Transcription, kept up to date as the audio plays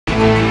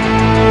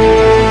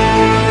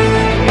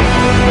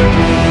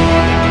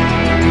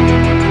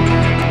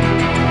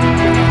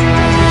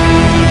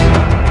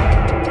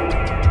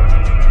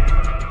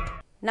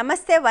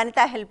నమస్తే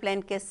Vanitha help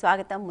line కి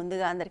స్వాగతం.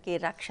 ముందుగా అందరికీ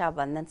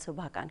రక్షాబంధన్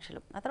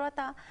శుభాకాంక్షలు. ఆ తర్వాత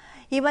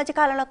ఈ మధ్య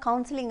కాలంలో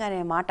కౌన్సిలింగ్ అనే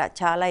మాట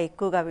చాలా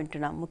ఎక్కువగా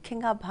వింటున్నాం.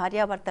 ముఖ్యంగా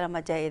భార్యాభర్తల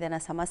మధ్య ఏదైనా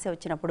సమస్య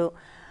వచ్చినప్పుడు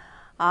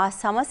ఆ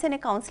సమస్యని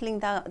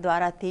కౌన్సిలింగ్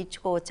ద్వారా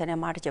తీర్చుకోవచ్చు అనే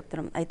మాట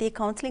చెప్తున్నాం. అయితే ఈ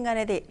కౌన్సిలింగ్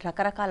అనేది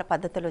రకరకాల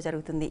పద్ధతుల్లో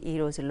జరుగుతుంది ఈ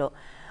రోజుల్లో.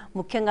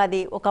 ముఖ్యంగా అది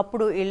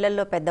ఒకప్పుడు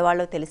ఇళ్లల్లో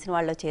పెద్దవాళ్ళు తెలిసిన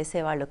వాళ్ళు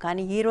చేసేవాళ్ళు,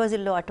 కానీ ఈ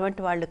రోజుల్లో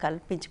అటువంటి వాళ్ళు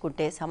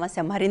కల్పించుకుంటే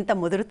సమస్య మరింత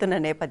ముదురుతున్న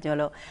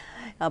నేపథ్యంలో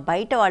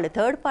బయట వాళ్ళు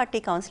థర్డ్ పార్టీ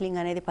కౌన్సిలింగ్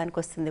అనేది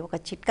పనికొస్తుంది. ఒక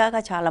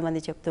చిట్కాగా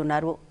చాలామంది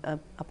చెప్తున్నారు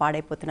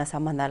పాడైపోతున్న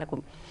సంబంధాలకు.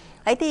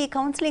 అయితే ఈ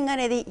కౌన్సిలింగ్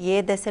అనేది ఏ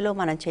దశలో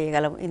మనం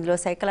చేయగలం? ఇందులో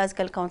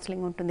సైకలాజికల్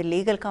కౌన్సిలింగ్ ఉంటుంది,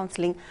 లీగల్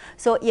కౌన్సిలింగ్.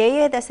 సో ఏ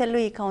దశల్లో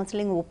ఈ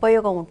కౌన్సిలింగ్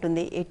ఉపయోగం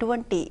ఉంటుంది,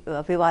 ఎటువంటి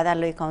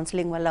వివాదాల్లో ఈ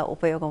కౌన్సిలింగ్ వల్ల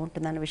ఉపయోగం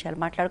ఉంటుందన్న విషయాలు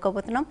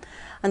మాట్లాడుకోబోతున్నాం.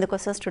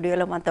 అందుకోసం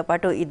స్టూడియోలో మనతో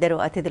పాటు ఇద్దరు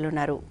అతిథులు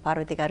ఉన్నారు.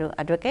 పార్వతి గారు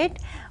అడ్వకేట్,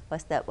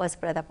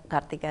 వసుప్రద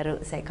కార్తిక్ గారు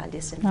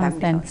psychologist and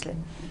family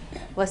counsellor.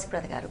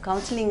 Vasuprada గారు,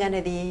 కౌన్సిలింగ్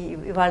అనేది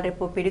ఇవాళ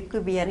రేపు పిడుక్కు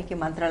బియ్యానికి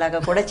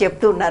మంత్రంలాగా కూడా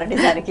చెప్తూ ఉన్నారు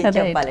నిజానికి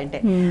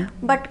చెప్పాలంటే.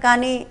 బట్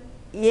కానీ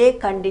ఏ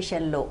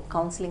కండిషన్లో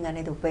కౌన్సిలింగ్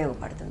అనేది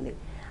ఉపయోగపడుతుంది?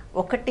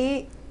 ఒకటి,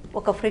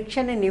 ఒక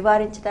ఫ్రిక్షన్ని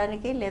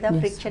నివారించడానికి లేదా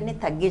ఫ్రిక్షన్ని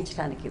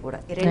తగ్గించడానికి కూడా,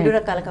 ఈ రెండు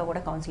రకాలుగా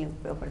కూడా కౌన్సిలింగ్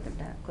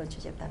ఉపయోగపడుతుంటారు. కొంచెం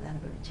చెప్తారు దాని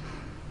గురించి.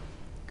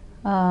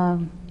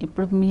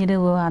 ఇప్పుడు మీరు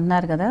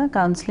అన్నారు కదా,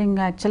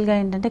 కౌన్సిలింగ్ యాక్చువల్గా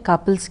ఏంటంటే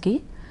కపుల్స్కి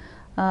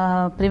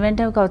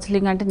ప్రివెంటివ్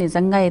కౌన్సిలింగ్ అంటే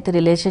నిజంగా అయితే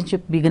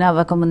రిలేషన్షిప్ బిగిన్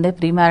అవ్వకముందే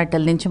ప్రీ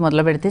మ్యారిటల్ నుంచి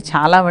మొదలు పెడితే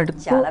చాలా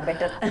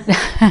బెటర్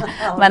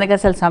మనకు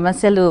అసలు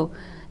సమస్యలు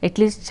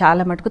అట్లీస్ట్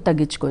చాలా మటుకు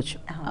తగ్గించుకోవచ్చు.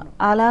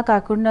 అలా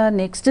కాకుండా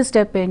నెక్స్ట్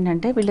స్టెప్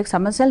ఏంటంటే వీళ్ళకి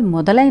సమస్యలు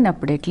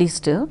మొదలైనప్పుడు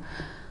అట్లీస్ట్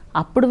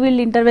అప్పుడు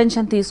వీళ్ళు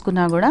ఇంటర్వెన్షన్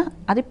తీసుకున్నా కూడా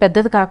అది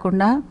పెద్దది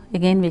కాకుండా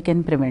అగైన్ వీ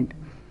కెన్ ప్రివెంట్.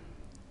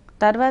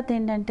 తర్వాత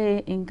ఏంటంటే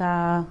ఇంకా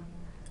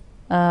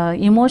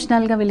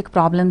ఇమోషనల్గా వీళ్ళకి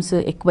ప్రాబ్లమ్స్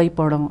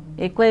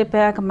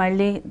ఎక్కువైపోయాక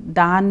మళ్ళీ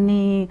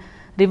దాన్ని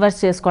రివర్స్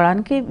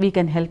చేసుకోవడానికి we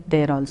can help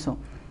there also.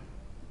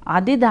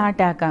 అది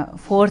దాటాక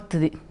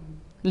ఫోర్త్ది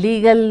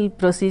లీగల్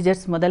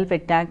ప్రొసీజర్స్ మొదలు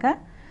పెట్టాక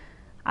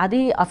అది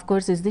of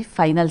course is the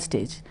final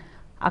stage.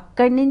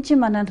 అక్కడి నుంచి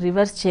మనం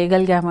reverse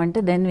చేయగలిగామంటే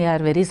then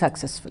we are very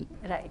successful.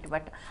 Right.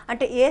 But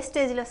అంటే ఏ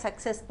స్టేజ్లో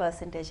సక్సెస్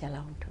పర్సంటేజ్ ఎలా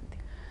ఉంటుంది?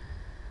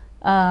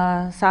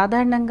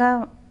 సాధారణంగా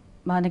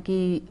మనకి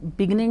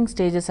బిగినింగ్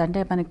స్టేజెస్ అంటే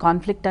మనకి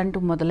కాన్ఫ్లిక్ట్ అంటూ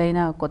మొదలైన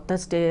కొత్త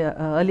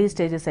ఎర్లీ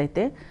స్టేజెస్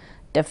అయితే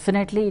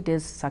definitely it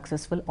is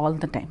successful all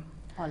the time.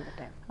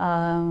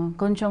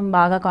 కొంచెం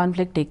బాగా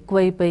కాన్ఫ్లిక్ట్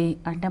ఎక్కువైపోయి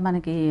అంటే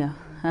మనకి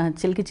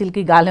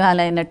చిలికి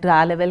గాలివాలైనట్టు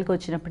ఆ లెవెల్కి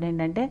వచ్చినప్పుడు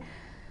ఏంటంటే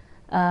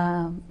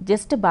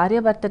జస్ట్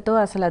భార్యాభర్తతో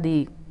అసలు అది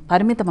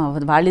పరిమితం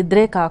అవ్వదు.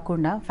 వాళ్ళిద్దరే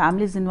కాకుండా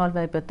ఫ్యామిలీస్ ఇన్వాల్వ్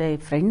అయిపోతాయి,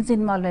 ఫ్రెండ్స్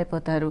ఇన్వాల్వ్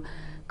అయిపోతారు,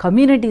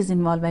 కమ్యూనిటీస్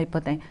ఇన్వాల్వ్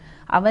అయిపోతాయి.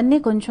 అవన్నీ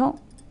కొంచెం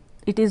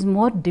it is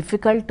more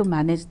difficult to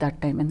manage that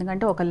time,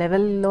 ఎందుకంటే ఒక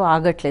లెవెల్లో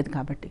ఆగట్లేదు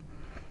కాబట్టి.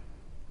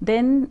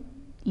 దెన్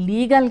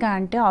లీగల్గా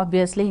అంటే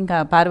ఆబ్వియస్లీ ఇంకా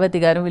పార్వతి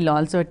గారు వీళ్ళు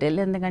ఆల్సో టెల్,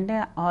 ఎందుకంటే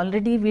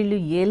ఆల్రెడీ వీళ్ళు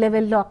ఏ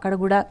లెవెల్లో అక్కడ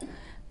కూడా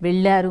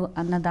వెళ్ళారు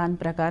అన్న దాని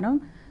ప్రకారం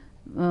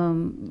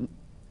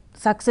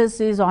సక్సెస్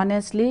ఈజ్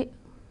ఆనెస్ట్లీ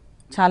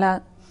చాలా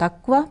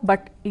తక్కువ.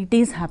 But it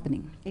is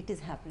happening.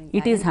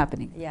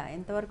 Yeah,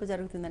 ఎంతవరకు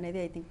జరుగుతుంది అనేది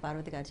ఐ థింక్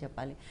పార్వతి గారు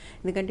చెప్పాలి.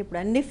 ఎందుకంటే ఇప్పుడు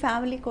అన్ని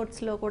ఫ్యామిలీ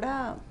కోర్ట్స్లో కూడా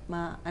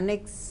మా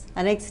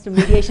అనెక్స్డ్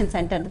మీడియేషన్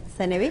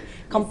సెంటర్స్ అనేవి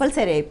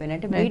కంపల్సరీ అయిపోయినాయి.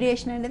 అంటే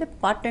మీడియేషన్ అనేది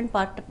part and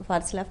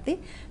parcel of the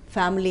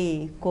family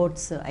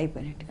courts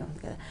అయిపోయినట్టుగా ఉంది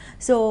కదా.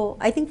 సో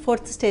ఐ థింక్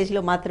ఫోర్త్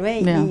స్టేజ్లో మాత్రమే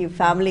ఈ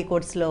ఫ్యామిలీ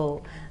కోర్ట్స్లో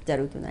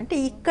జరుగుతుంది. అంటే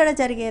ఇక్కడ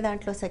జరిగే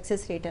దాంట్లో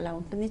సక్సెస్ రేట్ ఎలా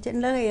ఉంటుంది?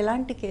 జనరల్గా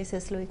ఎలాంటి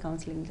కేసెస్లో ఈ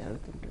కౌన్సిలింగ్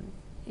జరుగుతుంటుంది?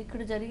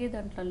 ఇక్కడ జరిగే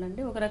దాంట్లో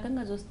అండి ఒక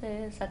రకంగా చూస్తే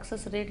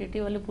సక్సెస్ రేట్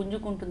ఇటీవల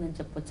పుంజుకుంటుందని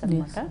చెప్పొచ్చు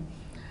అనమాట.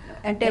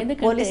 అంటే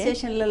పోలీస్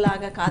స్టేషన్ల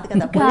లాగా కాదు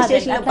కదా,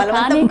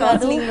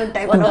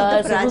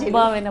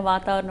 సుభావమైన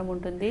వాతావరణం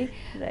ఉంటుంది.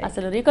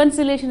 అసలు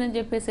రికన్సిలేషన్ అని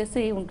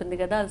చెప్పేసి ఉంటుంది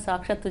కదా, అది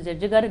సాక్షాత్తు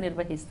జడ్జి గారు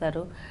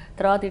నిర్వహిస్తారు.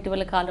 తర్వాత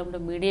ఇటీవల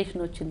కాలంలో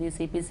మీడియేషన్ వచ్చింది.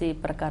 సిపిసి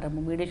ప్రకారం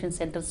మీడియేషన్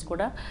సెంటర్స్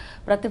కూడా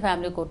ప్రతి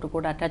ఫ్యామిలీ కోర్టు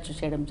కూడా అటాచ్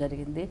చేయడం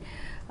జరిగింది.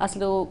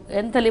 అసలు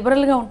ఎంత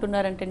లిబరల్గా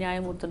ఉంటున్నారంటే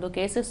న్యాయమూర్తులు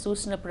కేసెస్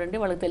చూసినప్పుడు అండి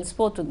వాళ్ళకి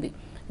తెలిసిపోతుంది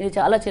ఇది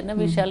చాలా చిన్న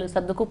విషయాలు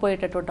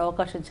సర్దుకుపోయేటటువంటి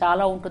అవకాశం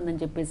చాలా ఉంటుందని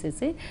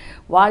చెప్పేసి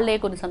వాళ్ళే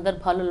కొన్ని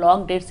సందర్భాల్లో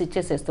లాంగ్ డేట్స్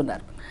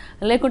ఇచ్చేసేస్తున్నారు.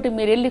 లేకుంటే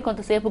మీరు వెళ్ళి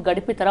కొంతసేపు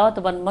గడిపి తర్వాత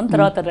 1 month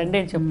తర్వాత రండి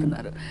అని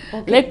చెప్తున్నారు.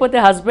 లేకపోతే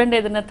హస్బెండ్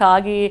ఏదైనా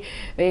తాగి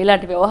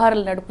ఇలాంటి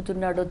వ్యవహారాలు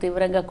నడుపుతున్నాడు,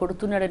 తీవ్రంగా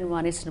కొడుతున్నాడని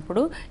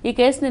మానేసినప్పుడు ఈ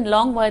కేసు నేను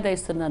లాంగ్ వాయిదా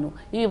ఇస్తున్నాను,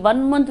 ఈ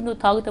 1 month నువ్వు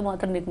తాగితే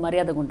మాత్రం నీకు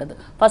మర్యాదగా ఉండదు,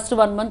 ఫస్ట్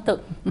 1 month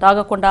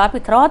తాగకుండా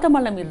ఆపి తర్వాత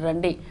మళ్ళీ మీరు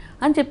రండి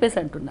అని చెప్పేసి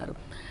అంటున్నారు.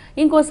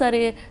 ఇంకోసారి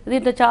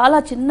దీంట్లో చాలా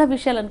చిన్న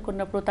విషయాలు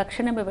అనుకున్నప్పుడు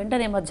తక్షణమే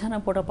వెంటనే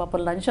మధ్యాహ్నం పూట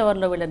పాపం లంచ్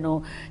అవర్లో వీళ్ళను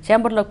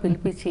చేంబర్లోకి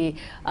పిలిపించి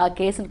ఆ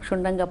కేసును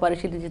క్షుణ్ణంగా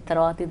పరిశీలించిన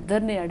తర్వాత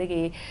ఇద్దరిని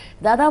అడిగి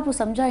దాదాపు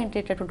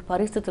సంజాయించేటటువంటి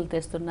పరిస్థితులు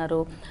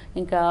తెస్తున్నారు.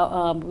 ఇంకా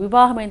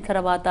వివాహమైన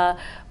తర్వాత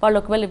వాళ్ళు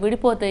ఒకవేళ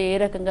విడిపోతే ఏ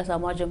రకంగా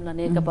సమాజంలో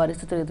అనేక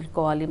పరిస్థితులు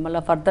ఎదుర్కోవాలి,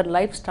 మళ్ళీ ఫర్దర్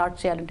లైఫ్ స్టార్ట్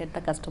చేయాలంటే ఎంత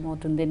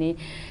కష్టమవుతుందని.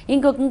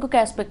 ఇంకొక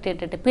ఆస్పెక్ట్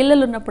ఏంటంటే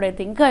పిల్లలు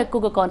ఉన్నప్పుడైతే ఇంకా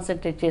ఎక్కువగా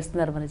కాన్సన్ట్రేట్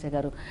చేస్తున్నారు వనిజ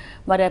గారు.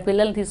 మరి ఆ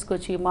పిల్లల్ని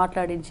తీసుకొచ్చి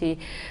మాట్లాడించి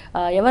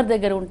ఎవరు ఎవరి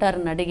దగ్గర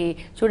ఉంటారని అడిగి,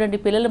 చూడండి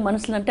పిల్లల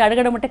మనసులు అంటే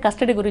అడగడం అంటే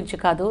కస్టడీ గురించి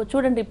కాదు,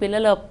 చూడండి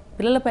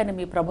పిల్లలపైన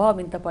మీ ప్రభావం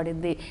ఇంత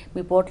పడింది,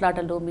 మీ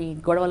పోట్లాటలు మీ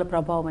గొడవల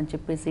ప్రభావం అని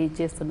చెప్పేసి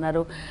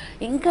చేస్తున్నారు.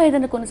 ఇంకా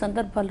ఏదైనా కొన్ని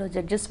సందర్భాల్లో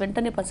జడ్జెస్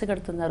వెంటనే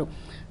పసిగడుతున్నారు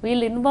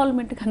వీళ్ళ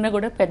ఇన్వాల్వ్మెంట్ కన్నా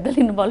కూడా పెద్దల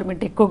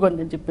ఇన్వాల్వ్మెంట్ ఎక్కువగా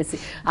ఉందని చెప్పేసి.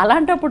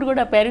 అలాంటప్పుడు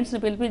కూడా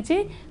పేరెంట్స్ని పిలిపించి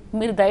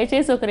మీరు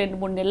దయచేసి ఒక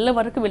 2-3 నెలల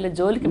వరకు వీళ్ళ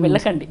జోలికి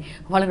వెళ్ళకండి,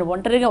 వాళ్ళని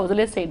ఒంటరిగా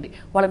వదిలేసేయండి,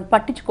 వాళ్ళని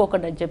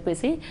పట్టించుకోకండి అని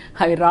చెప్పేసి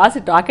అవి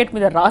రాసి డాకెట్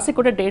మీద రాసి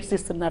కూడా డేట్స్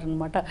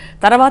ఇస్తున్నారనమాట.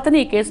 తర్వాతనే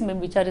ఈ కేసు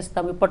మేము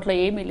విచారిస్తాం, ఇప్పట్లో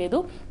ఏమీ లేదు,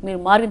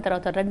 మీరు మారిన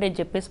తర్వాత రండి అని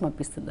చెప్పేసి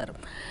పంపిస్తున్నారు.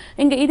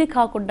 ఇంకా ఇది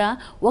కాకుండా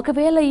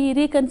ఒకవేళ ఈ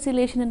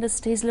రీకన్సిలేషన్ అనే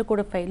స్టేజ్లో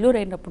కూడా ఫెయిల్యూర్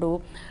అయినప్పుడు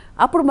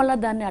అప్పుడు మళ్ళీ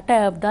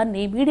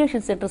దాన్ని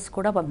మీడియేషన్ సెంటర్స్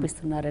కూడా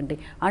పంపిస్తున్నారండి.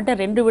 అంటే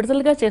 2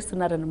 విడతలుగా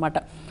చేస్తున్నారనమాట.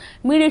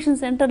 మీడియేషన్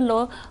సెంటర్లో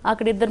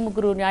అక్కడ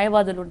 2-3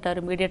 న్యాయవాదులు ఉంటారు,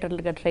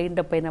 మీడియేటర్లుగా ట్రైన్డ్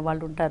అప్ అయిన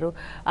వాళ్ళు ఉంటారు.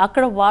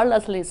 అక్కడ వాళ్ళు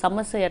అసలు ఈ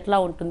సమస్య ఎట్లా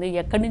ఉంటుంది,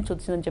 ఎక్కడి నుంచి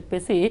వచ్చిందని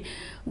చెప్పేసి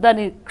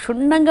దాన్ని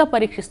క్షుణ్ణంగా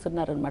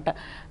పరీక్షిస్తున్నారనమాట.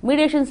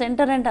 మీడియేషన్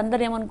సెంటర్ అంటే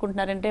అందరూ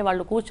ఏమనుకుంటున్నారంటే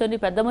వాళ్ళు కూర్చొని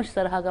పెద్ద మనిషి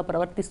తరహాగా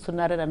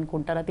ప్రవర్తిస్తున్నారని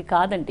అనుకుంటారు. అది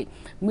కాదండి.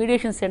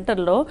 మీడియేషన్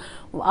సెంటర్లో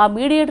ఆ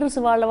మీడియేటర్స్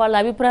వాళ్ళ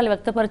అభిప్రాయాలు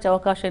వ్యక్తపరిచే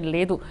అవకాశం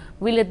లేదు.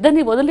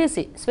 వీళ్ళిద్దరిని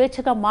వదిలేసి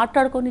స్వేచ్ఛగా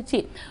మాట్లాడుకొనిచ్చి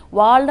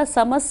వాళ్ళ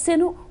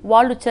సమస్యను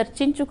వాళ్ళు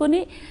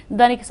చర్చించుకుని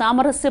దానికి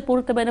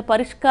సామరస్యపూరితమైన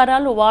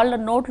పరిష్కారాలు వాళ్ళ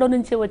నోట్లో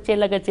నుంచి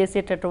వచ్చేలాగా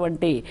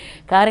చేసేటటువంటి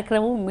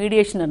కార్యక్రమం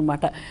మీడియేషన్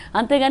అనమాట.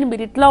 అంతేగాని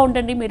మీరు ఇట్లా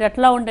ఉండండి, మీరు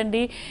అట్లా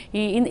ఉండండి,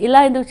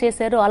 ఇలా ఎందుకు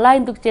చేశారు, అలా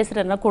ఎందుకు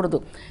చేశారు అనకూడదు.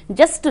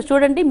 జస్ట్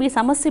చూడండి మీ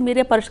సమస్య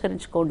మీరే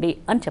పరిష్కరించుకోండి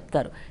అని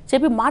చెప్తారు.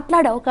 చెప్పి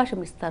మాట్లాడే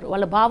అవకాశం ఇస్తారు,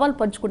 వాళ్ళ భావాలు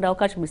పంచుకునే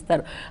అవకాశం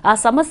ఇస్తారు. ఆ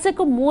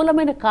సమస్యకు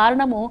మూలమైన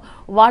కారణము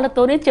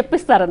వాళ్ళతోనే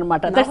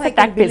చెప్పిస్తారనమాట.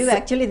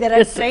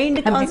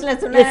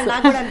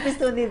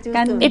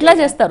 ఇట్లా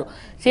చేస్తారు.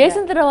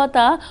 చేసిన తర్వాత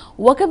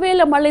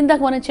ఒకవేళ మళ్ళీ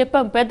ఇందాక మనం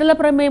చెప్పాం పెద్దల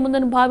ప్రమేయం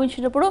ఉందని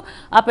భావించినప్పుడు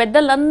ఆ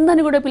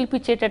పెద్దలందరినీ కూడా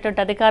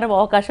పిలిపించేటటువంటి అధికారం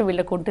అవకాశం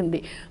వీళ్ళకు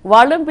ఉంటుంది.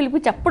 వాళ్ళని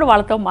పిలిపించి అప్పుడు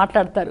వాళ్ళతో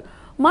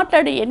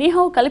మాట్లాడి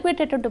ఎనీహౌ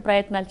కలిపేటటువంటి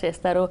ప్రయత్నాలు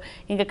చేస్తారు.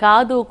 ఇంకా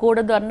కాదు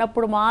కూడదు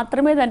అన్నప్పుడు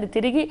మాత్రమే దాన్ని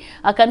తిరిగి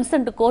ఆ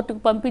కన్సెంట్ కోర్టుకు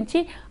పంపించి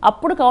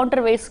అప్పుడు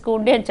కౌంటర్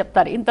వేసుకోండి అని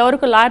చెప్తారు.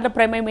 ఇంతవరకు లాయర్ల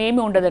ప్రమేయం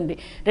ఏమీ ఉండదండి.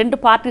 2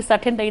 పార్టీస్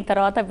అటెండ్ అయిన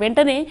తర్వాత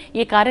వెంటనే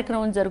ఈ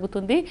కార్యక్రమం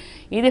జరుగుతుంది.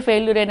 ఇది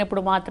ఫెయిల్యూర్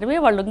అయినప్పుడు మాత్రమే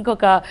వాళ్ళు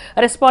ఇంకొక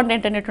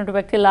రెస్పాండెంట్ అనేటువంటి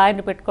వ్యక్తి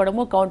లాయర్ని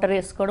పెట్టుకోవడము, కౌంటర్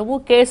వేసుకోవడము,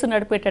 కేసు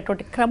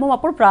నడిపేటటువంటి క్రమం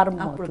అప్పుడు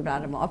ప్రారంభం.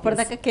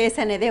 అప్పటిదాకా కేసు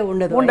అనేది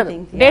ఉండదు,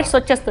 డేట్స్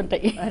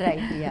వచ్చేస్తుంటాయి.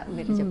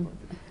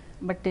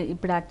 బట్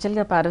ఇప్పుడు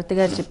యాక్చువల్గా పార్వతి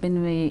గారు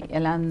చెప్పినవి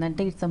ఎలా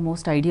ఉందంటే it's the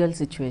most ideal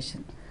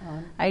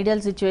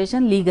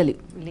situation legally.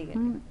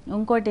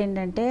 ఇంకోటి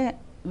ఏంటంటే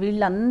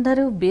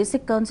వీళ్ళందరూ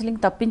బేసిక్ కౌన్సిలింగ్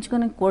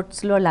తప్పించుకుని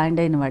కోర్ట్స్లో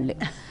ల్యాండ్ అయిన వాళ్ళే.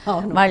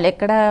 వాళ్ళు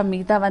ఎక్కడ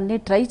మిగతావన్నీ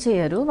ట్రై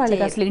చేయరు,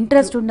 వాళ్ళకి అసలు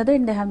ఇంట్రెస్ట్ ఉండదు,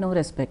 and they have no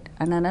respect.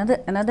 And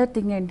another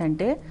thing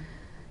ఏంటంటే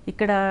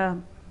ఇక్కడ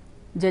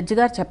జడ్జి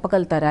గారు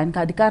చెప్పగలుగుతారు,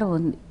 ఆయనకు అధికారం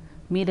ఉంది,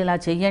 మీరు ఇలా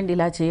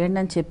చేయండి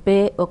అని చెప్పే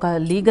ఒక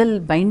లీగల్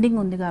బైండింగ్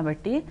ఉంది.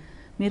 కాబట్టి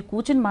మీరు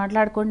కూర్చుని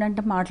మాట్లాడుకోండి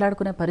అంటే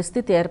మాట్లాడుకునే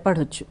పరిస్థితి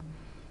ఏర్పడవచ్చు.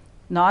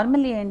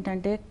 నార్మల్లీ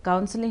ఏంటంటే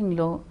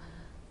కౌన్సిలింగ్లో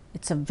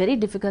it's a very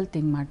difficult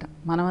thing మాట.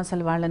 మనం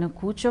అసలు వాళ్ళని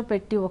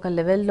కూర్చోపెట్టి ఒక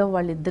లెవెల్లో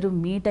వాళ్ళిద్దరూ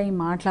మీట్ అయ్యి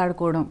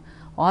మాట్లాడుకోవడం,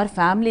 are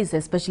families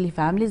especially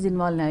families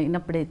involve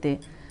అయినప్పుడైతే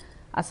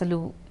అసలు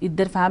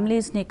ఇద్దరు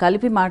ఫ్యామిలీస్ని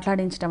కలిపి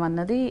మాట్లాడించడం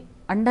అన్నది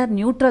అండర్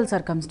న్యూట్రల్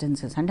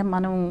సర్కమ్స్టెన్సెస్, అంటే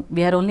మనం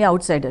we are only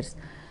out Zydus.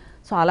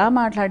 So అలా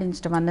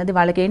మాట్లాడించడం అన్నది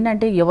వాళ్ళకి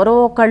ఏంటంటే ఎవరో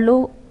ఒకళ్ళు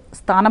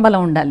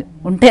స్థానబలం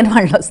ఉంటేనే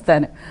వాళ్ళు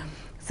వస్తారు.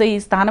 సో ఈ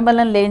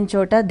స్థానబలం లేని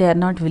చోట they are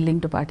not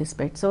willing to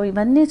participate. So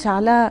ఇవన్నీ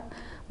చాలా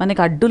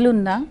మనకి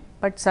అడ్డులున్నా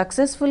బట్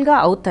సక్సెస్ఫుల్గా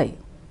అవుతాయి.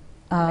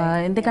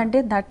 ఎందుకంటే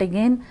దట్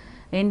అగైన్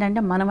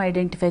ఏంటంటే మనం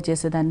ఐడెంటిఫై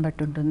చేసేదాన్ని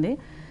బట్టి ఉంటుంది.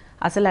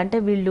 అసలు అంటే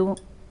వీళ్ళు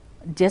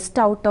జస్ట్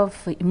అవుట్ ఆఫ్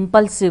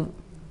ఇంపల్సివ్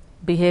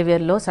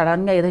బిహేవియర్లో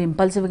సడన్గా ఏదో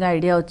ఇంపల్సివ్గా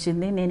ఐడియా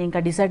వచ్చింది, నేను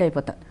ఇంకా డిసైడ్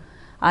అయిపోతాను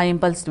ఆ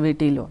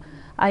ఇంపల్సివిటీలో.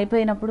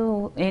 అయిపోయినప్పుడు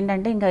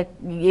ఏంటంటే ఇంకా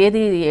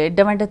ఏది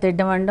ఎడ్డమంటే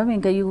తెడ్డమండం,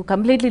 ఇంకా యూ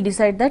కంప్లీట్లీ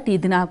డిసైడ్ దట్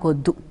ఇది నాకు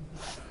వద్దు.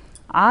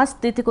 ఆ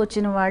స్థితికి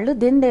వచ్చిన వాళ్ళు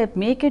then they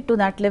make it to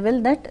that level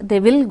that they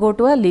will go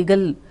to a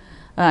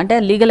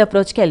legal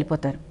అప్రోచ్కి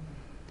వెళ్ళిపోతారు.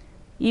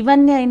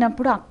 ఇవన్నీ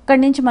అయినప్పుడు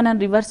అక్కడి నుంచి మనం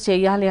రివర్స్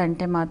చేయాలి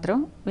అంటే మాత్రం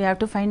we have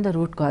to find the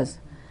root cause.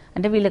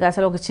 అంటే వీళ్ళకి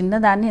అసలు ఒక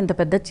చిన్నదాన్ని ఇంత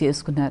పెద్దది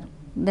చేసుకున్నారు,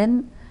 దెన్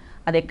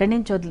అది ఎక్కడి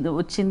నుంచి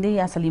వచ్చింది,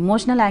 అసలు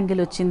ఇమోషనల్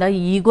యాంగిల్ వచ్చిందా,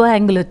 ఈగో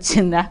యాంగిల్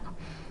వచ్చిందా,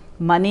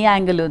 మనీ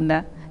యాంగిల్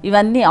ఉందా,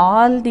 ఇవన్నీ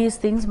ఆల్ దీస్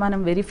థింగ్స్ మనం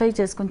వెరిఫై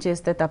చేసుకుని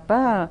చేస్తే తప్ప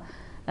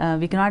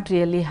we cannot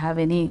really have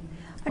any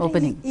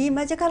opening. ఈ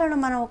మధ్యకాలంలో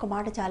మనం ఒక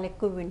మాట చాలా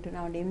ఎక్కువ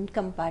వింటున్నామండి,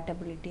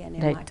 ఇన్కంపాటబిలిటీ అనే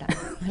మాట,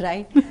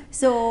 రైట్?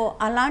 సో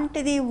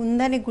అలాంటిది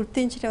ఉందని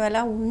గుర్తించడం వల్ల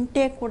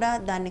ఉంటే కూడా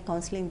దాన్ని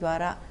కౌన్సిలింగ్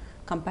ద్వారా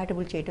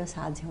కంపాటబుల్ చేయడం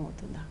సాధ్యం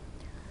అవుతుందా?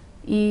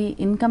 ఈ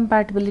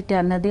ఇన్కంపాటబిలిటీ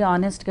అన్నది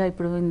ఆనెస్ట్గా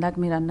ఇప్పుడు ఇందాక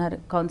మీరు అన్నారు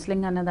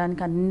కౌన్సిలింగ్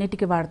అన్నదానికి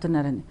అన్నిటికీ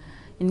వాడుతున్నారని,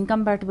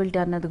 ఇన్కంపాటబిలిటీ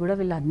అన్నది కూడా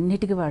వీళ్ళు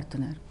అన్నిటికీ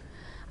వాడుతున్నారు.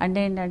 అంటే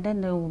ఏంటంటే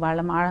నువ్వు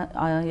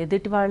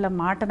ఎదుటి వాళ్ళ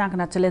మాట నాకు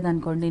నచ్చలేదు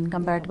అనుకోండి,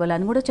 ఇన్కంపాటబుల్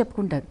అని కూడా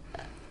చెప్పుకుంటారు.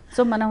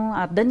 సో మనం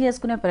అర్థం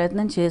చేసుకునే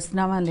ప్రయత్నం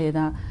చేస్తున్నామా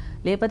లేదా,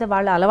 లేకపోతే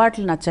వాళ్ళ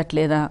అలవాట్లు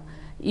నచ్చట్లేదా,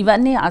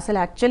 ఇవన్నీ అసలు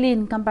actually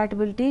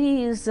incompatibility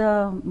is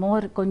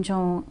more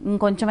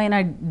ఇంకొంచెమైనా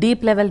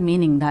deep level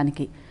meaning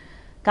దానికి.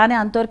 కానీ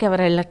అంతవరకు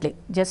ఎవరు వెళ్ళట్లేదు.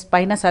 జస్ట్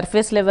పైన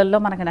సర్ఫేస్ లెవెల్లో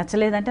మనకు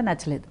నచ్చలేదంటే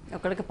నచ్చలేదు.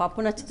 ఒకరికి పప్పు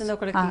నచ్చుతుంది,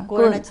 ఒకరికి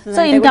కూర నచ్చుతుంది,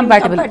 సో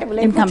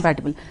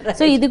ఇన్కంపాటబుల్.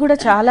 సో ఇది కూడా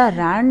చాలా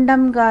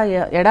ర్యాండమ్గా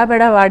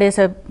ఎడాబెడా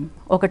వాడేసే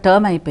ఒక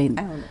టర్మ్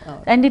అయిపోయింది.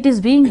 And it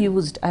is being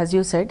used as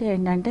you said.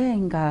 ఏంటంటే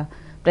ఇంకా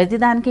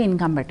ప్రతిదానికి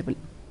ఇన్కంపాటబుల్.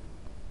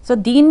 సో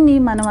దీన్ని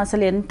మనం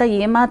అసలు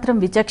ఏమాత్రం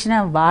విచక్షణ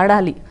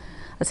వాడాలి,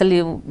 అసలు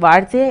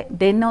వాడితే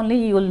then only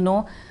you will know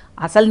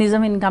అసలు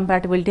నిజం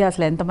ఇన్కంపాటబిలిటీ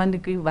అసలు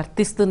ఎంతమందికి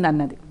వర్తిస్తుంది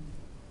అన్నది.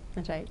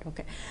 Right,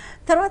 okay.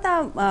 తర్వాత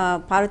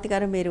పార్వతి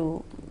గారు, మీరు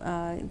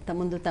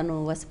ఇంతకుముందు తను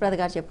వసుప్రద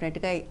గారు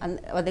చెప్పినట్టుగా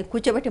అదే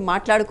కూర్చోబెట్టి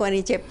మాట్లాడుకొని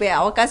చెప్పే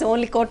అవకాశం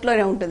ఓన్లీ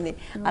కోర్టులోనే ఉంటుంది.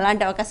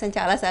 అలాంటి అవకాశం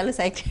చాలాసార్లు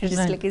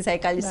సైకియాట్రిస్టులకి,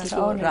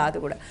 సైకాలజిస్టులకి రాదు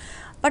కూడా.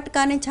 బట్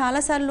కానీ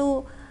చాలాసార్లు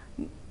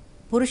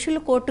పురుషులు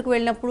కోర్టుకు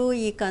వెళ్ళినప్పుడు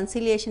ఈ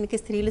కన్సిలియేషన్కి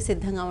స్త్రీలు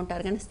సిద్ధంగా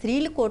ఉంటారు, కానీ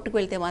స్త్రీలు కోర్టుకు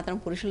వెళ్తే మాత్రం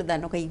పురుషులు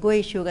దాన్ని ఒక ఇగో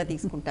ఇష్యూగా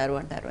తీసుకుంటారు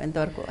అంటారు.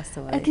 ఎంతవరకు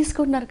వాస్తవం?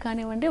 తీసుకుంటున్నారు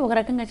కానివ్వండి. ఒక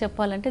రకంగా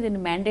చెప్పాలంటే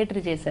దీన్ని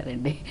మ్యాండేటరీ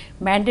చేశారండి.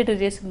 మ్యాండేటరీ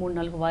చేసి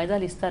 3-4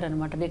 వాయిదాలు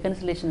ఇస్తారనమాట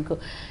రీకన్సిలేషన్కు.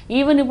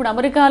 ఈవెన్ ఇప్పుడు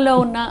అమెరికాలో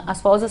ఉన్న ఆ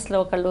స్పౌజెస్లో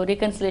ఒకళ్ళు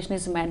రీకన్సిలేషన్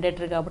ఇస్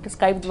మ్యాండేటరీ కాబట్టి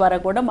స్కైప్ ద్వారా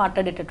కూడా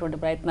మాట్లాడేటటువంటి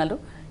ప్రయత్నాలు,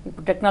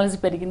 ఇప్పుడు టెక్నాలజీ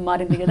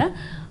మారింది కదా,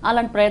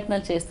 అలాంటి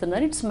ప్రయత్నాలు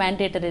చేస్తున్నారు. ఇట్స్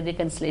మ్యాండేటరీ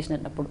రీకన్సిలేషన్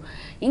అన్నప్పుడు.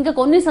 ఇంకా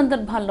కొన్ని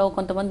సందర్భాల్లో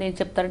కొంతమంది ఏం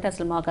చెప్తారంటే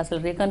అసలు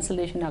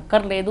రీకన్సిలేషన్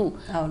అక్కర్లేదు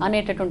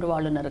అనేటటువంటి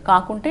వాళ్ళు ఉన్నారు.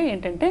 కాకుంటే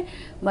ఏంటంటే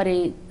మరి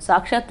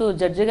సాక్షాత్తు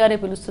జడ్జి గారే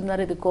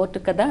పిలుస్తున్నారు, ఇది కోర్టు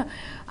కదా,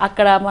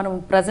 అక్కడ మనం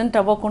ప్రజెంట్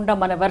అవ్వకుండా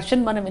మన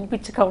వెర్షన్ మనం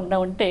వినిపించకుండా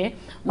ఉంటే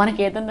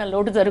మనకి ఏదన్నా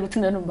లోటు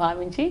జరుగుతుందని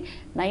భావించి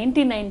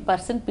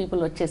 99%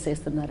 పీపుల్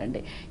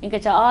వచ్చేసేస్తున్నారండి. ఇంకా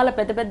చాలా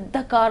పెద్ద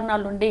పెద్ద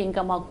కారణాలు ఉండి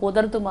ఇంకా మాకు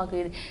కుదరదు, మాకు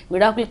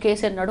విడాకుల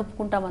కేసే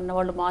నడుపుకుంటామన్న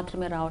వాళ్ళు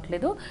మాత్రమే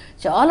రావట్లేదు.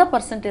 చాలా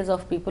పర్సంటేజ్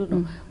ఆఫ్ పీపుల్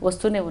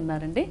వస్తూనే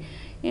ఉన్నారండి.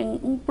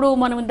 ఇప్పుడు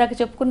మనం ఇందాక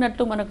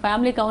చెప్పుకున్నట్టు మనకు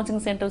ఫ్యామిలీ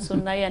కౌన్సిలింగ్ సెంటర్స్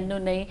ఉన్నాయి, అన్నీ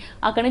ఉన్నాయి.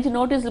 అక్కడి నుంచి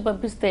నోటీసులు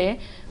పంపిస్తే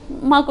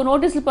మాకు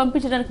నోటీసులు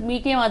పంపించడానికి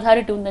మీకేం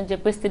అథారిటీ ఉందని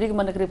చెప్పేసి తిరిగి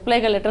మనకు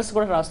రిప్లైగా లెటర్స్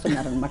కూడా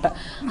రాస్తున్నారనమాట.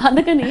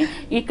 అందుకని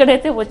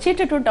ఇక్కడైతే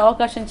వచ్చేటటువంటి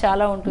అవకాశం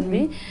చాలా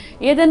ఉంటుంది.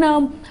 ఏదైనా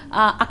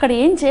అక్కడ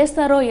ఏం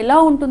చేస్తారో, ఎలా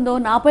ఉంటుందో,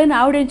 నా పైన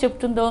ఆవిడేం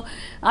చెప్తుందో,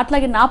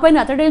 అట్లాగే నా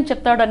పైన అతడేం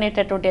చెప్తాడు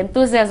అనేటటువంటి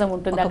ఎంతూజియాజం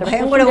ఉంటుంది అక్కడ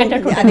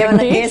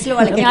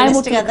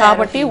న్యాయమూర్తి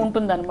కాబట్టి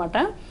ఉంటుందన్నమాట.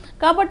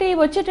 కాబట్టి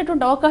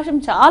వచ్చేటటువంటి అవకాశం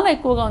చాలా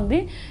ఎక్కువగా ఉంది.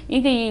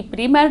 ఇంకా ఈ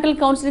ప్రీ మ్యారిటల్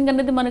కౌన్సిలింగ్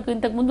అనేది మనకు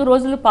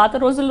ఇంతకుముందు పాత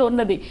రోజుల్లో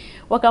ఉన్నది.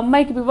 ఒక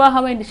అమ్మాయికి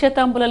వివాహమై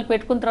నిశ్చితాంబులాలు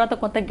పెట్టుకున్న తర్వాత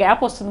కొంత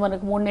గ్యాప్ వస్తుంది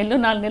మనకు, 3 నెలలు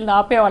 4 నెలలు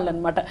ఆపేవాళ్ళు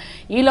అనమాట.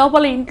 ఈ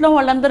లోపల ఇంట్లో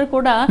వాళ్ళందరూ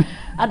కూడా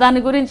దాని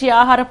గురించి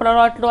ఆహార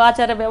అలవాట్లు,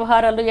 ఆచార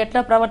వ్యవహారాలు,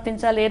 ఎట్లా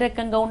ప్రవర్తించాలి, ఏ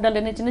రకంగా ఉండాలి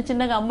అని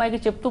చిన్నగా అమ్మాయికి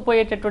చెప్తూ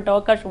పోయేటటువంటి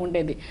అవకాశం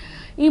ఉండేది.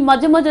 ఈ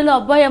మధ్యలో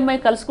అబ్బాయి అమ్మాయి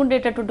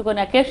కలుసుకునేటటువంటి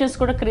కొన్ని అకేషన్స్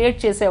కూడా క్రియేట్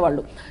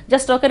చేసేవాళ్ళు.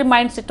 జస్ట్ ఒకరి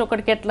మైండ్ సెట్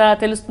ఒకరికి ఎట్లా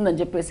తెలుస్తుందని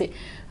చెప్పేసి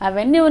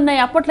అవన్నీ ఉన్నాయి.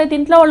 అప్పట్లో అయితే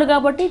ఇంట్లో వాళ్ళు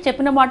కాబట్టి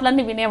చెప్పిన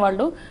మాటలన్నీ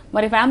వినేవాళ్ళు.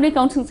 మరి ఫ్యామిలీ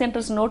కౌన్సిలింగ్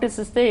సెంటర్స్ నోటీస్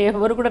ఇస్తే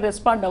ఎవరు కూడా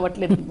రెస్పాండ్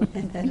అవ్వట్లేదు.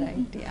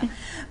 రైట్.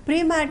 ప్రీ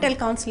మ్యారిటల్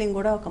కౌన్సిలింగ్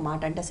కూడా ఒక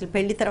మాట, అంటే అసలు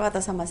పెళ్లి తర్వాత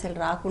సమస్యలు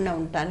రాకుండా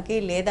ఉండటానికి,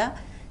 లేదా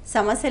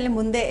సమస్యలు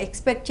ముందే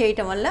ఎక్స్పెక్ట్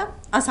చేయటం వల్ల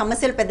ఆ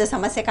సమస్యలు పెద్ద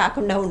సమస్య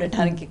కాకుండా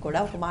ఉండటానికి కూడా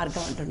ఒక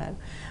మార్గం అంటున్నారు.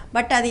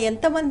 బట్ అది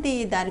ఎంతమంది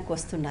దానికి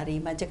వస్తున్నారు? ఈ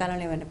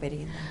మధ్యకాలంలో ఏమైనా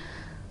పెరిగిందా?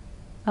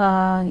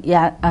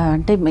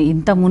 అంటే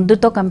ఇంత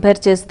ముందుతో కంపేర్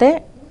చేస్తే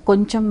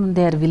కొంచెం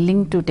they are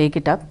willing to take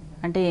it up.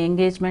 అంటే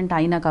ఎంగేజ్మెంట్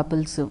అయిన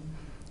కపుల్స్,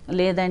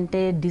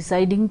 లేదంటే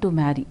డిసైడింగ్ టు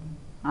మ్యారీ,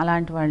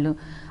 అలాంటి వాళ్ళు.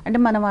 అంటే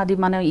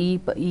మన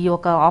ఈ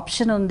ఒక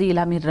ఆప్షన్ ఉంది,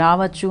 ఇలా మీరు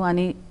రావచ్చు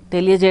అని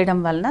తెలియజేయడం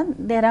వలన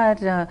దేర్ ఆర్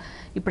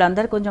ఇప్పుడు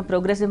అందరు కొంచెం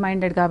ప్రోగ్రెసివ్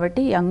మైండెడ్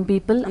కాబట్టి యంగ్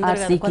పీపుల్ ఆర్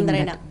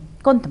సీకింగ్.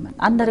 కొంతమంది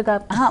అందరు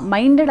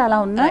మైండెడ్ అలా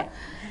ఉన్నా,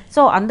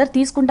 సో అందరు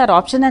తీసుకుంటారు,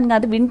 ఆప్షన్ అని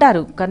కాదు,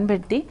 వింటారు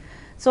కనిపెట్టి.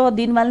 సో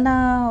దీనివలన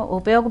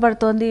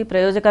ఉపయోగపడుతోంది,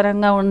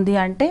 ప్రయోజకరంగా ఉంది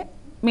అంటే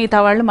మిగతా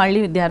వాళ్ళు మళ్ళీ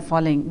దే ఆర్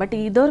ఫాలోయింగ్. బట్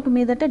ఇదివరకు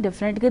మీదంటే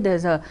డెఫినెట్గా దేర్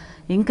ఇస్ అ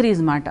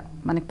ఇంక్రీజ్ మాట,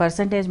 మనకి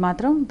పర్సంటేజ్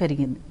మాత్రం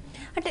పెరిగింది.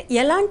 అంటే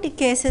ఎలాంటి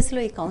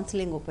కేసెస్లో ఈ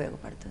కౌన్సిలింగ్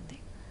ఉపయోగపడుతుంది?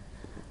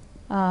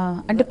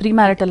 అంటే ప్రీ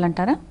మ్యారిటల్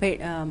అంటారా?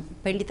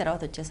 పెళ్లి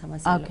తర్వాత వచ్చే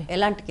సమస్యలు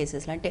ఎలాంటి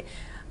కేసెస్లో, అంటే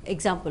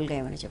ఎగ్జాంపుల్గా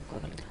ఏమైనా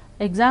చెప్పుకోగలరు?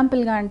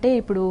 ఎగ్జాంపుల్గా అంటే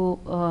ఇప్పుడు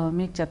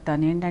మీకు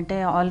చెప్తాను ఏంటంటే,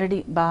 ఆల్రెడీ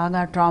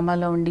బాగా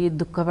ట్రామాలో ఉండి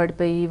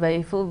దుఃఖపడిపోయి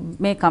వైఫ్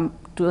మే కమ్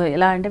టు,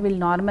 ఎలా అంటే వీళ్ళు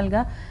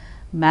నార్మల్గా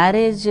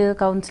మ్యారేజ్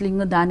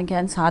కౌన్సిలింగ్ దానికి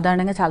అని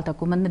సాధారణంగా చాలా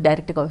తక్కువ మంది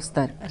డైరెక్ట్గా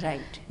వస్తారు.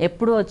 రైట్.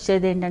 ఎప్పుడు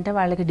వచ్చేది ఏంటంటే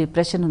వాళ్ళకి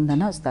డిప్రెషన్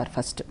ఉందని వస్తారు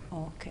ఫస్ట్.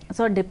 ఓకే.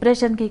 సో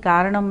డిప్రెషన్కి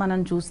కారణం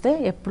మనం చూస్తే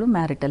ఎప్పుడు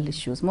marital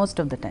issues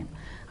most of the time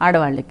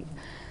ఆడవాళ్ళకి.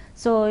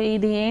 సో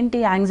ఇది ఏంటి,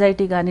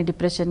 యాంగ్జైటీ కానీ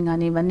డిప్రెషన్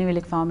కానీ ఇవన్నీ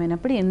వీళ్ళకి ఫామ్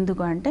అయినప్పుడు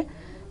ఎందుకు అంటే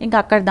ఇంకా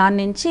అక్కడ దాని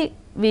నుంచి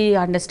వి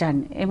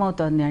అండర్స్టాండ్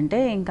ఏమవుతుంది అంటే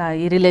ఇంకా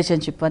ఈ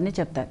రిలేషన్షిప్ అని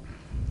చెప్తారు.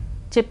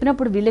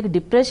 చెప్పినప్పుడు వీళ్ళకి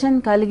డిప్రెషన్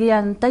కలిగే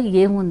అంత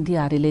ఏముంది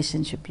ఆ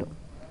రిలేషన్షిప్లో.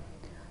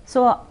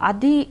 సో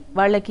అది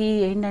వాళ్ళకి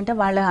ఏంటంటే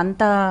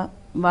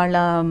వాళ్ళ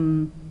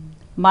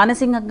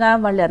మానసికంగా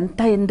వాళ్ళు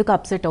అంతా ఎందుకు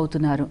అప్సెట్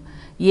అవుతున్నారు,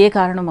 ఏ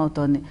కారణం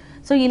అవుతోంది.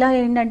 సో ఇలా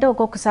ఏంటంటే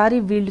ఒక్కొక్కసారి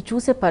వీళ్ళు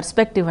చూసే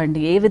పర్స్పెక్టివ్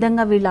అండి, ఏ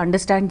విధంగా వీళ్ళు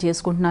అండర్స్టాండ్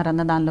చేసుకుంటున్నారు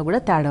అన్న దానిలో కూడా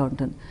తేడా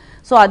ఉంటుంది.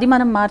 సో అది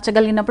మనం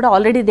మార్చగలిగినప్పుడు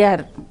already they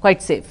are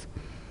quite safe.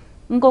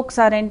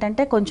 ఇంకొకసారి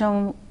ఏంటంటే కొంచెం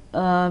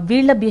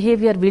వీళ్ళ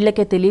బిహేవియర్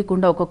వీళ్ళకే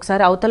తెలియకుండా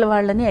ఒక్కొక్కసారి అవతల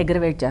వాళ్ళని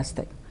అగ్రవేట్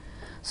చేస్తాయి.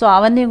 సో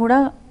అవన్నీ కూడా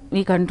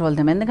వీ కంట్రోల్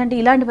దెమ్. ఎందుకంటే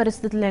ఇలాంటి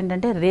పరిస్థితులు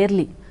ఏంటంటే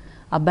రేర్లీ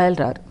అబ్బాయిలు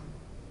రారు.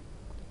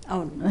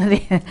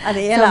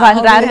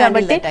 వాళ్ళు రారు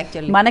కాబట్టి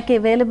మనకి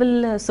అవైలబుల్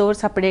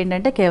సోర్స్ అప్పుడు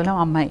ఏంటంటే కేవలం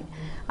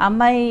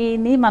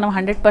అమ్మాయిని మనం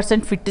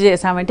 100% ఫిట్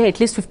చేసామంటే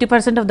at least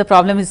 50% of the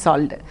problem is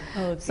solved.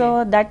 So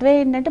that way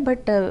ఏంటంటే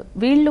బట్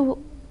వీళ్ళు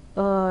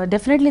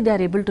definitely they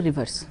are able to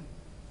reverse.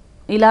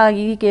 ఇలా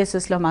ఈ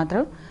కేసెస్లో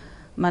మాత్రం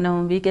మనం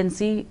we can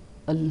see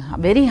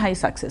very high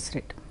success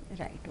rate.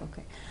 Right,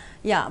 okay.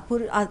 Yeah,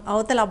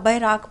 అవతల అబ్బాయి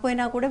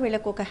రాకపోయినా కూడా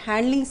వీళ్ళకి ఒక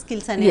హ్యాండ్లింగ్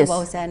స్కిల్స్ అనేవి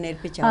బహుశా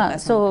నేర్పించే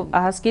అవకాశం. సో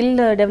ఆ స్కిల్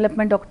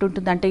డెవలప్మెంట్ ఒకటి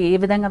ఉంటుంది, అంటే ఏ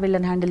విధంగా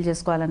వీళ్ళని హ్యాండిల్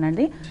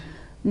చేసుకోవాలనండి.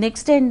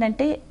 నెక్స్ట్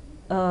ఏంటంటే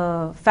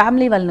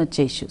ఫ్యామిలీ వలన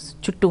వచ్చే ఇష్యూస్,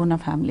 చుట్టూ ఉన్న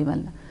ఫ్యామిలీ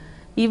వలన,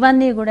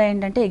 ఇవన్నీ కూడా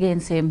ఏంటంటే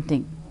again same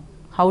thing,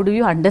 how do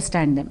you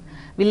understand them,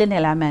 వీళ్ళని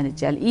ఎలా మేనేజ్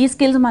చేయాలి. ఈ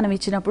స్కిల్స్ మనం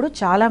ఇచ్చినప్పుడు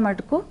చాలా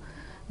మటుకు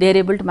they are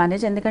able to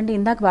manage. ఎందుకంటే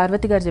ఇందాక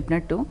పార్వతి గారు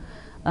చెప్పినట్టు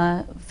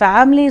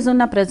ఫ్యామిలీస్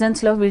ఉన్న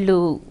ప్రజెన్స్లో వీళ్ళు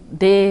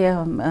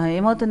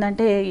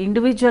ఏమవుతుందంటే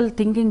ఇండివిజువల్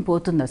థింకింగ్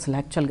పోతుంది అసలు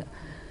యాక్చువల్గా.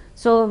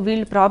 సో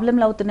వీళ్ళు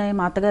ప్రాబ్లంలు అవుతున్నాయి,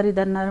 మా అత్తగారు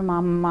ఇదన్నారు,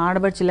 మా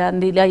ఆడబడుచులా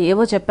అంది, ఇలా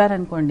ఏవో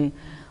చెప్పారనుకోండి,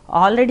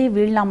 ఆల్రెడీ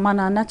వీళ్ళ అమ్మ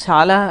నాన్న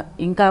చాలా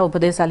ఇంకా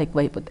ఉపదేశాలు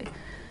ఎక్కువైపోతాయి.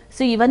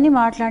 సో ఇవన్నీ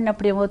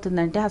మాట్లాడినప్పుడు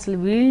ఏమవుతుందంటే అసలు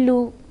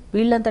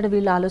వీళ్ళంతటా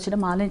వీళ్ళ ఆలోచన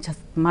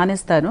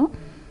మానేస్తారు.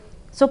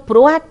 సో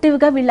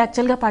ప్రోయాక్టివ్గా వీళ్ళు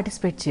యాక్చువల్గా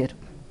పార్టిసిపేట్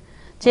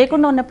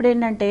చేయకుండా ఉన్నప్పుడు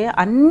ఏంటంటే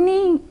అన్నీ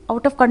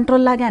అవుట్ ఆఫ్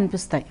కంట్రోల్ లాగే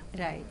అనిపిస్తాయి.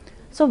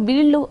 సో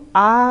వీళ్ళు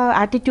ఆ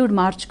యాటిట్యూడ్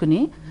మార్చుకుని,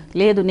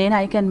 లేదు నేను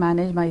I can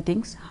manage my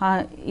things,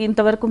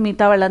 ఇంతవరకు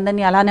మిగతా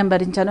వాళ్ళందరినీ అలానే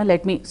భరించాను,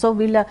 లెట్ మీ. సో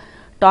వీళ్ళ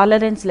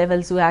టాలరెన్స్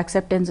లెవెల్స్,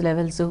 యాక్సెప్టెన్స్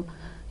లెవెల్స్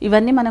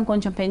ఇవన్నీ మనం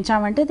కొంచెం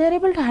పెంచామంటే they are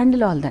able to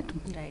handle all that.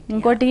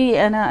 ఇంకోటి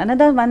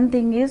అనదర్ వన్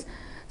థింగ్ ఈజ్,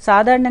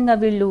 సాధారణంగా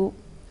వీళ్ళు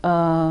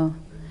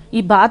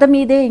ఈ బాధ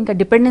మీదే ఇంకా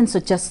డిపెండెన్స్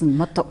వచ్చేస్తుంది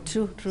మొత్తం.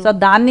 సో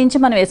దాని నుంచి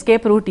మనం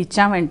ఎస్కేప్ రూట్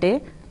ఇచ్చామంటే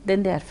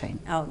దెన్ దే ఆర్ ఫైన్.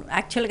 అవును,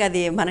 యాక్చువల్గా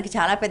అది మనకి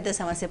చాలా పెద్ద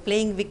సమస్య.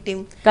 ప్లేయింగ్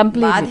విక్టిమ్,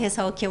 బాధే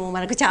సౌఖ్యము,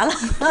 మనకు చాలా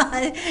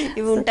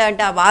ఇవి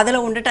ఉంటాయంటే ఆ బాధలో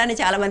ఉండటాన్ని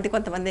చాలా మంది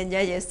కొంతమంది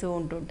ఎంజాయ్ చేస్తూ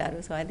ఉంటుంటారు.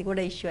 సో అది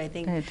కూడా issue. I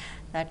think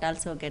that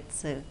also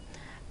gets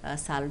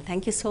solve.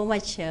 Thank you so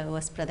much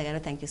Vasuprada గారు,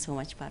 thank you so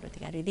much Parvati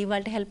గారు. ఇది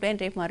వాళ్ళ హెల్ప్ లైన్.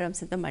 రేపు మరో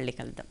అంశంతో మళ్ళీ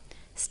కలుద్దాం.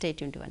 Stay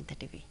tune to Vanitha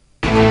TV.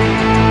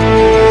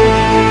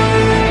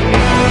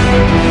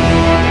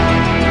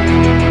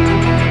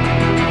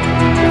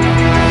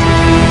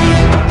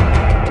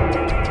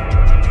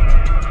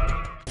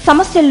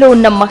 సమస్యల్లో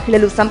ఉన్న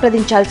మహిళలు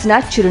సంప్రదించాల్సిన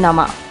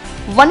చిరునామా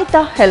వనిత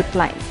help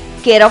line,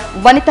 care of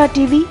Vanitha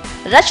TV,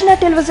 Rachana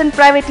television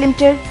private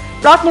limited,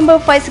 plot number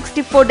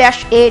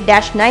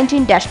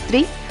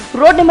 564-A-19-3,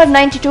 road number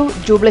 92,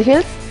 Jubilee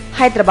hills,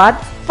 Hyderabad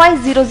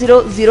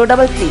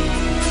 500033.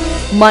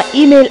 మా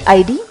ఈమెయిల్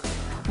ఐడి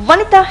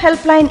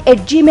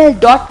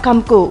vanithahelpline@gmail.com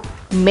కు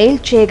మెయిల్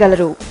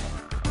చేయగలరు.